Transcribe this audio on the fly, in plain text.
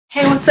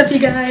Hey, what's up you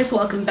guys?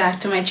 Welcome back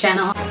to my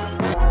channel.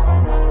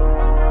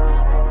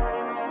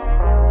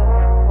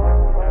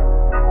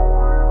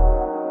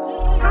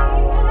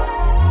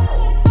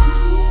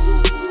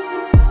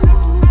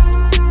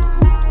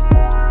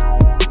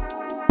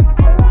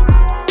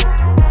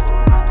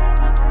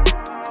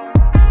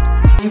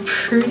 I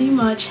pretty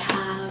much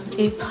have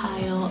a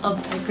pile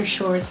of biker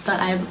shorts that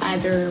I've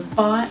either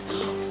bought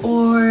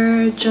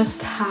or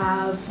just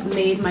have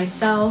made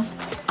myself.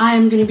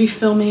 I'm going to be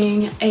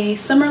filming a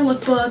summer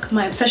lookbook,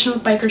 my obsession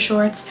with biker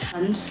shorts.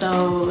 And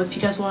so if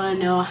you guys want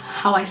to know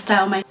how I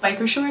style my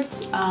biker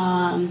shorts,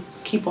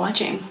 keep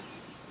watching.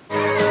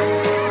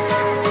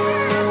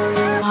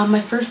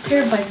 My first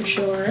pair of biker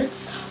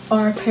shorts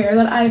are a pair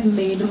that I've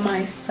made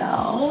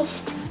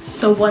myself.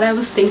 So what I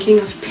was thinking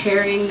of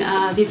pairing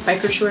these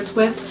biker shorts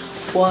with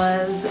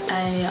was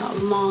a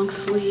long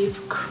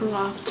sleeve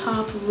crop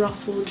top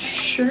ruffled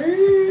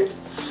shirt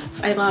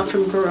I got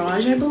from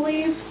Garage, I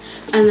believe.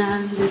 And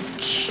then this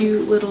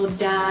cute little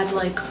dad,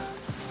 like,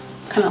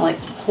 kind of like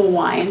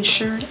Hawaiian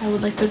shirt, I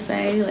would like to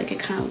say. Like, it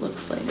kind of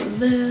looks like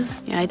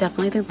this. Yeah, I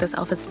definitely think this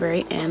outfit's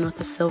very in with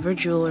the silver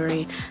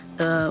jewelry,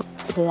 the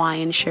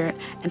Hawaiian shirt,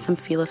 and some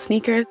Fila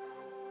sneakers.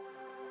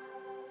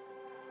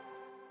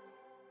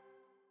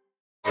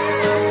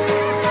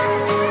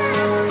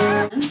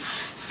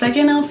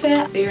 Second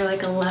outfit, they're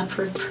like a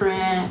leopard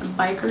print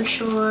biker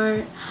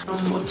short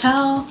from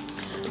Motel.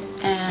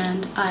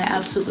 And I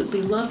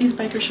absolutely love these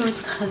biker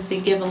shorts because they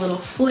give a little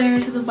flair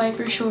to the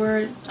biker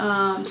short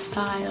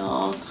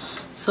style,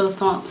 so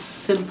it's not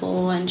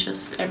simple and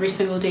just every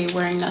single day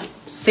wearing the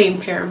same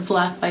pair of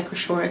black biker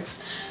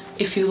shorts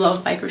if you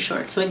love biker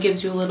shorts. So it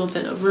gives you a little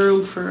bit of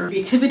room for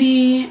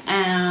creativity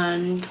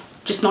and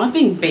just not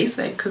being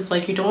basic, because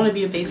like you don't want to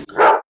be a basic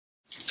girl.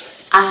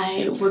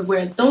 I would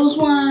wear those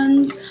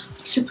ones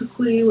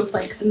typically with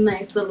like a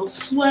nice little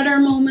sweater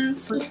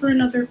moments, so for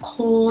another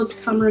cold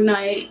summer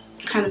night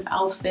kind of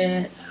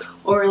outfit,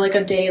 or like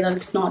a day that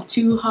it's not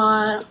too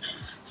hot.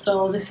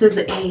 So this is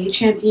a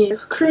Champion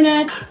crew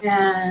neck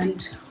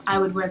and I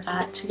would wear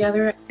that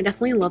together. I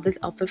definitely love this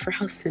outfit for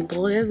how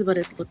simple it is, but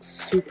it looks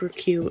super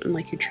cute and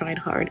like you tried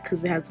hard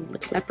because it has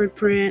like leopard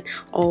print.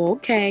 Oh,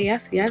 okay,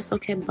 yes,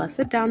 okay,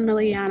 bust it down,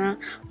 Miliana.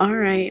 All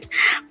right,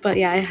 but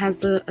yeah, it has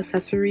the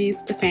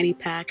accessories, the fanny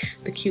pack,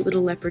 the cute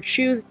little leopard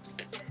shoes,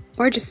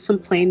 or just some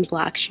plain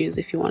black shoes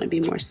if you want to be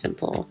more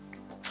simple.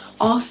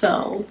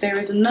 Also, there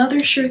is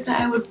another shirt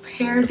that I would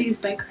pair these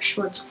biker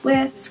shorts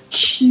with. It's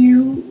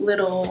cute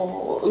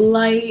little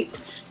light,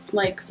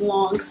 like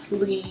long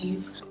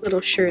sleeve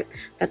little shirt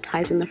that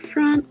ties in the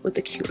front with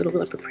the cute little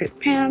leopard print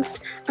pants,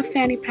 a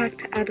fanny pack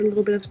to add a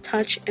little bit of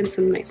touch, and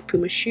some nice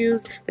Puma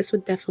shoes. This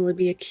would definitely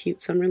be a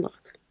cute summer look.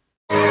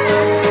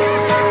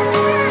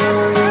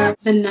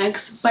 The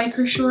next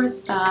biker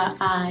short that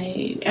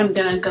I am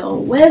gonna go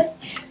with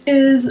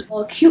is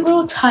cute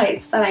little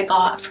tights that I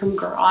got from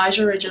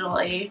Garage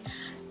originally,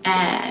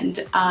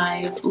 and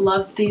I've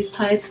loved these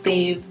tights.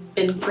 They've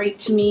been great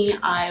to me.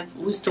 I've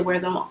used to wear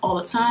them all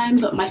the time,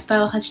 but my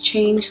style has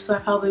changed, so I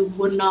probably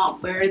would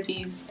not wear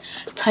these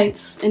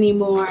tights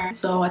anymore.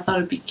 So I thought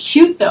it'd be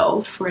cute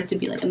though for it to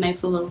be like a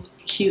nice little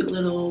cute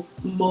little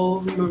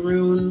mauve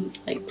maroon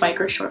like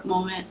biker short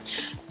moment,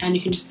 and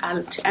you can just add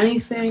it to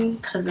anything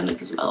because then it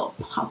gives a little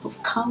pop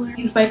of color.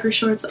 These biker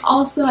shorts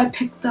also, I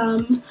picked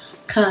them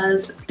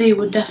because they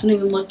would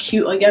definitely look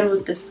cute again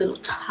with this little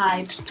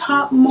tied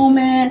top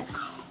moment,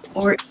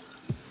 or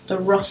the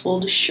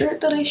ruffled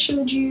shirt that I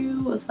showed you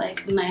with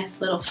like a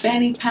nice little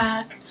fanny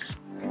pack.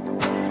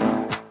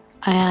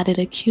 I added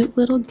a cute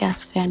little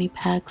Guess fanny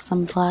pack,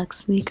 some black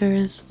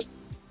sneakers,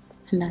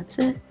 and that's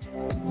it.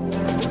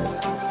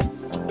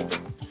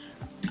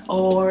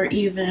 Or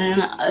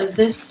even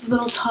this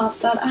little top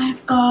that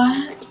I've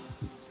got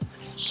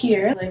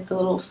here, like the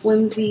little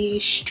flimsy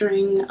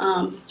string,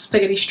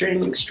 spaghetti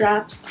string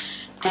straps,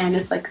 and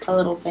it's like a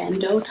little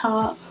bandeau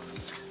top,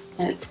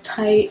 and it's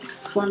tight,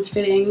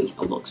 form-fitting.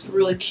 It looks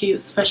really cute,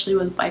 especially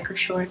with biker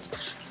shorts,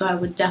 so I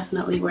would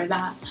definitely wear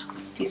that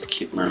with these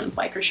cute maroon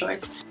biker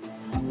shorts.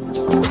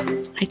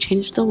 I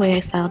changed the way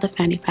I styled the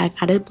fanny pack,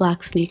 added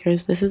black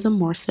sneakers. This is a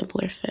more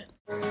simpler fit.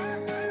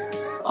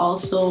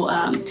 Also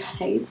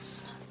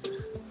tights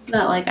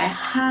that like I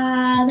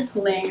had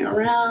laying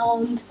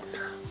around.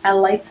 I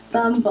liked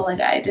them, but like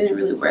I didn't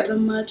really wear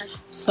them much,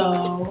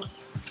 so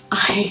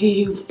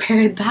I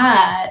paired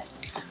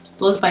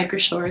those biker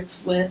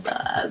shorts with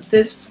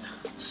this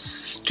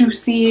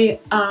Stussy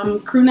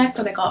crew neck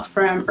that I got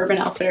from Urban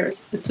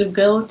Outfitters. It's a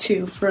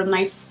go-to for a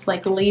nice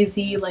like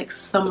lazy like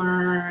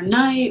summer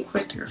night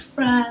with your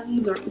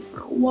friends or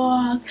for a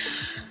walk.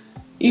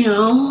 You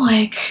know,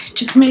 like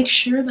just make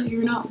sure that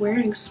you're not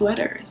wearing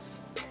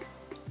sweaters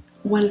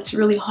when it's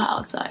really hot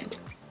outside,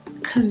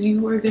 because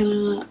you are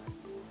gonna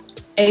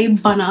A,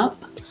 bun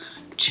up,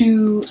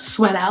 2,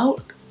 sweat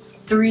out,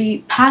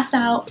 3, pass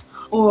out,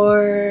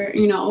 or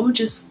you know,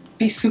 just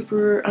be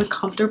super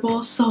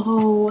uncomfortable.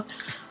 So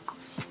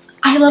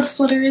I love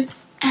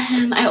sweaters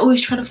and I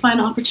always try to find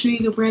an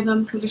opportunity to wear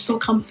them because they're so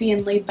comfy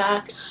and laid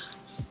back,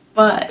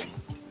 but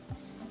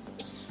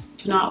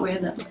do not wear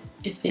them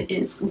if it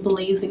is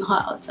blazing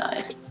hot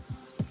outside.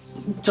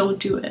 Don't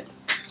do it.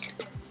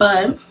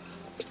 But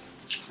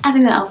I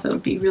think the outfit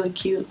would be really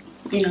cute,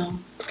 you know,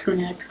 crew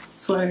neck,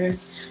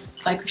 sweaters,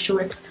 biker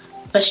shorts,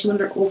 especially when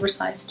they're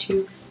oversized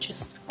too.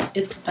 Just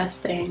is the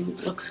best thing.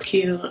 Looks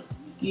cute.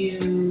 You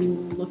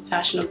look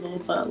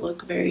fashionable but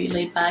look very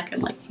laid back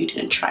and like you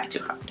didn't try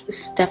too hard.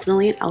 This is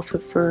definitely an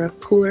outfit for a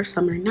cooler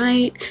summer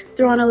night.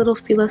 Throw on a little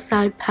Fila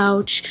side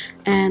pouch,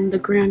 and the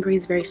gray on gray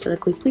is very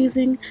aesthetically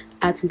pleasing.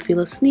 Add some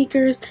Fila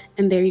sneakers,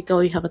 and there you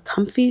go, you have a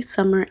comfy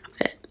summer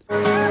outfit.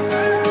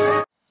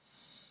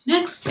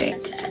 Next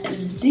thing,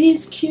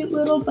 these cute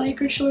little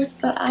biker shorts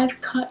that I've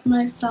cut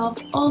myself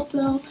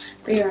also.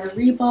 They are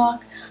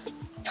Reebok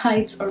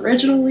tights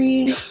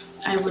originally.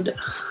 I would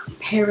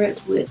pair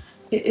it with,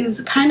 it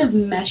is kind of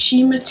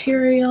meshy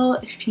material,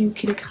 if you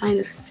can kind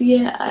of see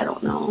it, I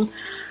don't know.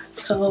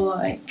 So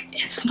like,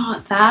 it's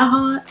not that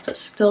hot, but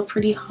still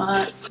pretty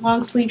hot.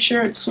 Long sleeve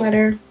shirt,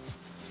 sweater.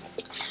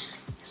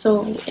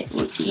 So it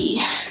would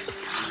be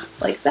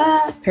like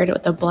that. Paired it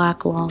with a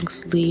black long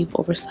sleeve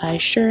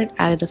oversized shirt,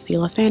 added a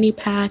Fila fanny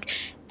pack,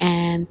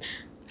 and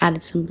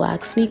added some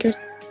black sneakers.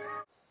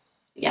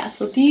 Yeah,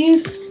 so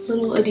these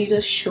little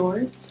Adidas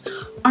shorts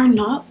are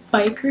not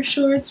biker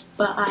shorts,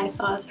 but I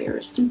thought they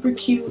were super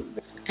cute,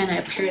 and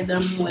I paired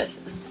them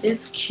with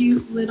this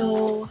cute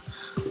little,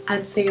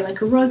 I'd say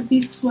like a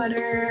rugby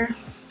sweater,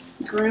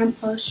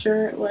 grandpa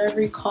shirt,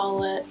 whatever you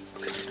call it,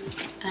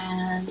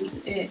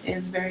 and it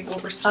is very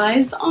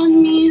oversized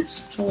on me,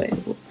 so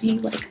it will be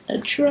like a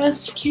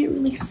dress. You can't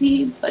really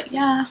see, but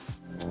yeah.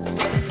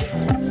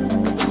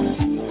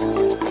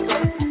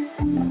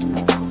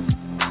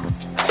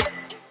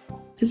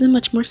 This is a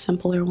much more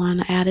simpler one.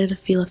 I added a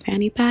Fila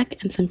fanny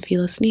pack and some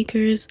Fila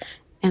sneakers,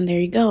 and there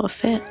you go, a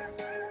fit.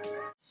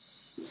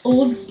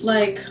 Old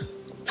like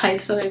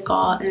tights that I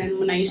got and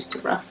when I used to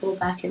wrestle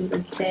back in the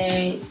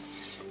day.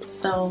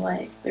 So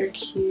like, they're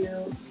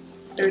cute,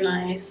 they're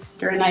nice,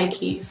 they're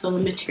Nike, so the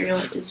material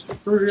is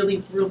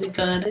really, really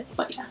good.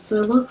 But yeah,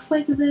 so it looks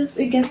like this.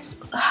 It gets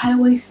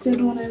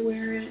high-waisted when I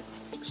wear it.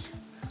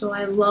 So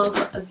I love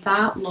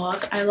that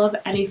look. I love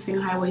anything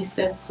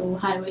high-waisted, so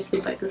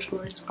high-waisted biker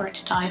shorts are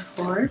to die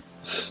for.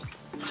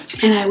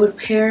 And I would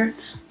pair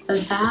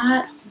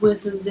that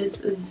with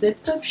this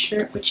zipped up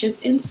shirt, which is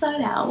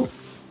inside out.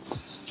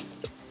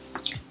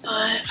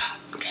 But,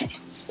 okay.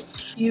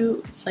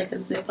 Cute. It's like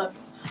a zip up.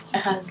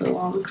 It has the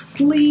long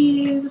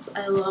sleeves.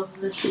 I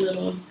love this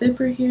little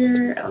zipper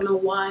here. I don't know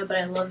why, but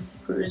I love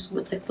zippers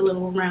with like the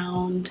little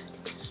round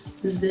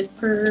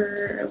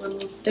zipper little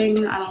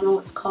thing. I don't know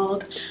what it's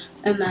called.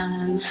 And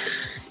then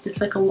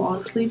it's like a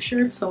long sleeve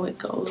shirt, so it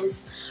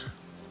goes,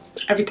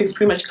 everything's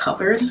pretty much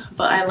covered,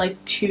 but I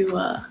like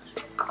to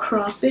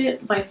crop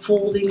it by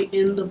folding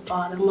in the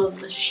bottom of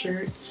the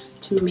shirt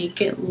to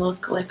make it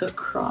look like a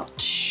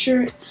cropped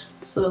shirt,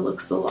 so it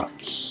looks a lot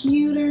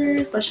cuter,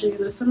 especially in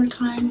the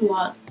summertime, a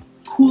lot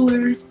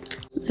cooler.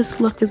 This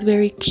look is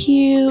very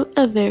cute,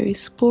 very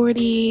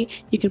sporty.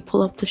 You can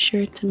pull up the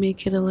shirt to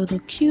make it a little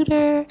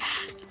cuter.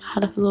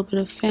 Add a little bit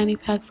of fanny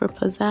pack for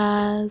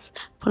pizzazz,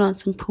 put on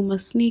some Puma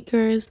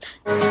sneakers.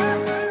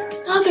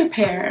 Another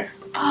pair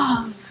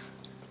of,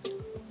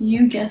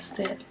 you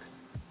guessed it,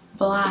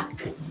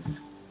 black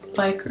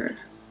biker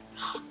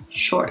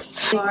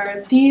shorts.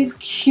 Are these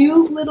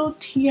cute little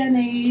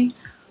TNA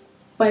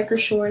biker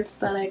shorts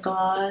that I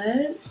got,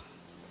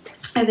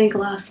 I think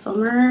last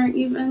summer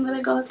even that I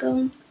got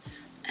them.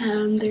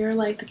 And they're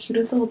like the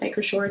cutest little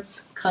biker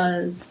shorts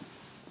because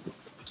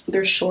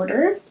they're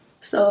shorter.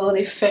 So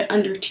they fit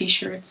under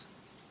t-shirts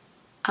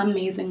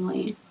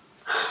amazingly.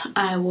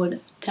 I would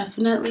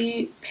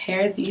definitely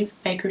pair these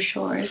biker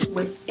shorts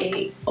with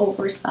a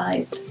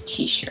oversized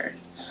t-shirt.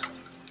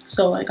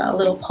 So I got a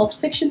little Pulp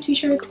Fiction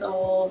t-shirt.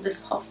 So this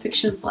Pulp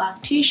Fiction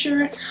black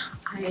t-shirt,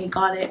 I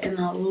got it in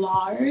a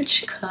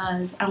large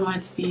because I want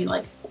it to be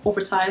like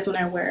oversized when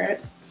I wear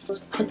it.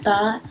 Just put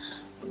that,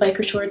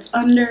 biker shorts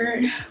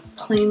under,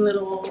 plain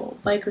little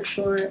biker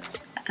short,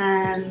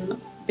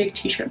 and big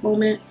t-shirt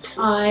moment.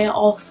 I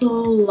also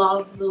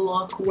love the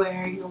look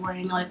where you're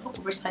wearing like an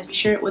oversized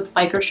t-shirt with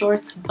biker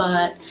shorts,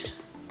 but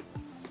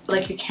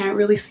like you can't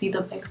really see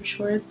the biker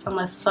shorts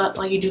unless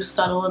like you do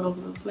subtle little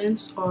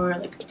movements, or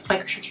like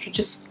biker shorts are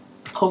just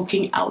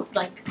poking out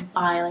like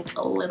by like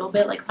a little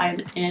bit, like by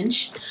an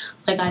inch.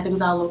 Like I think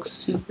that looks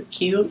super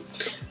cute,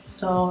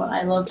 so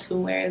I love to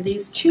wear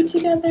these two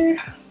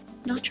together.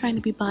 Not trying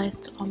to be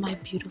biased to all my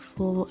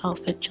beautiful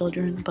outfit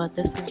children, but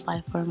this is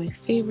by far my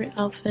favorite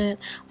outfit.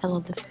 I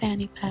love the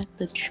fanny pack,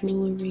 the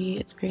jewelry.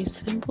 It's very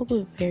simple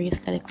but very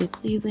aesthetically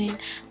pleasing.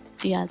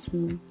 I add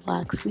some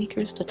black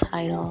sneakers to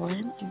tie it all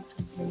in. It's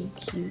a very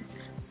cute,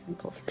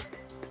 simple fit.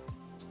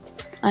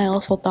 I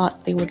also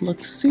thought they would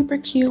look super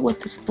cute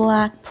with this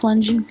black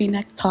plunging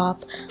v-neck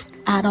top.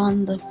 Add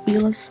on the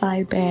Fila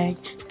side bag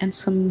and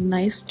some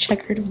nice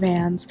checkered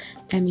Vans,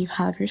 and you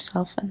have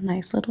yourself a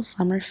nice little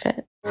summer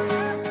fit.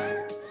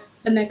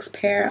 The next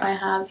pair I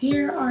have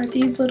here are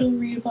these little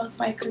Reebok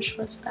biker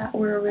shorts that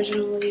were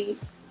originally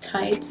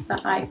tights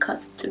that I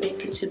cut to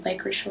make into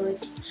biker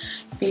shorts.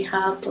 They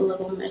have the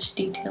little mesh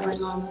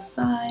detailing on the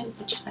side,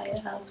 which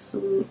I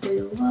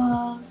absolutely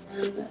love.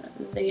 And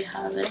they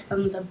have it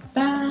on the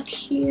back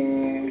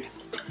here.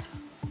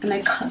 And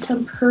I cut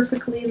them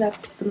perfectly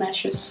that the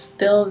mesh is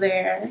still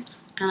there.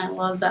 And I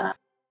love that.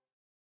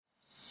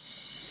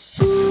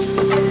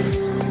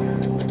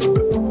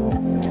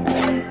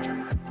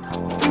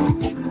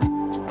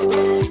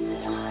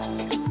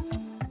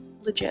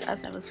 Legit,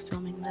 as I was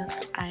filming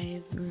this,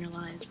 I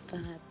realized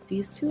that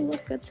these two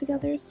look good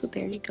together, so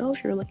there you go.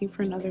 If you're looking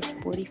for another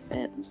sporty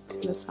fit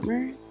in the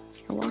summer,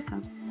 you're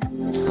welcome.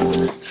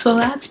 So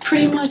that's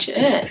pretty much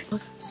it.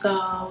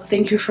 So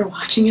thank you for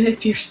watching it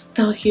if you're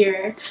still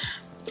here.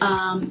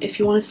 If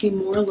you want to see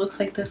more looks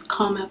like this,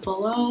 comment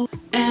below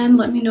and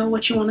let me know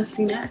what you want to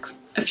see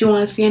next. If you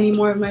want to see any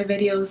more of my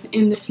videos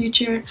in the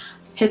future,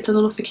 hit the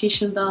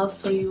notification bell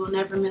so you will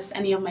never miss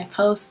any of my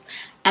posts,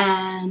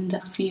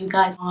 and see you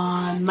guys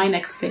on my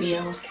next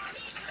video.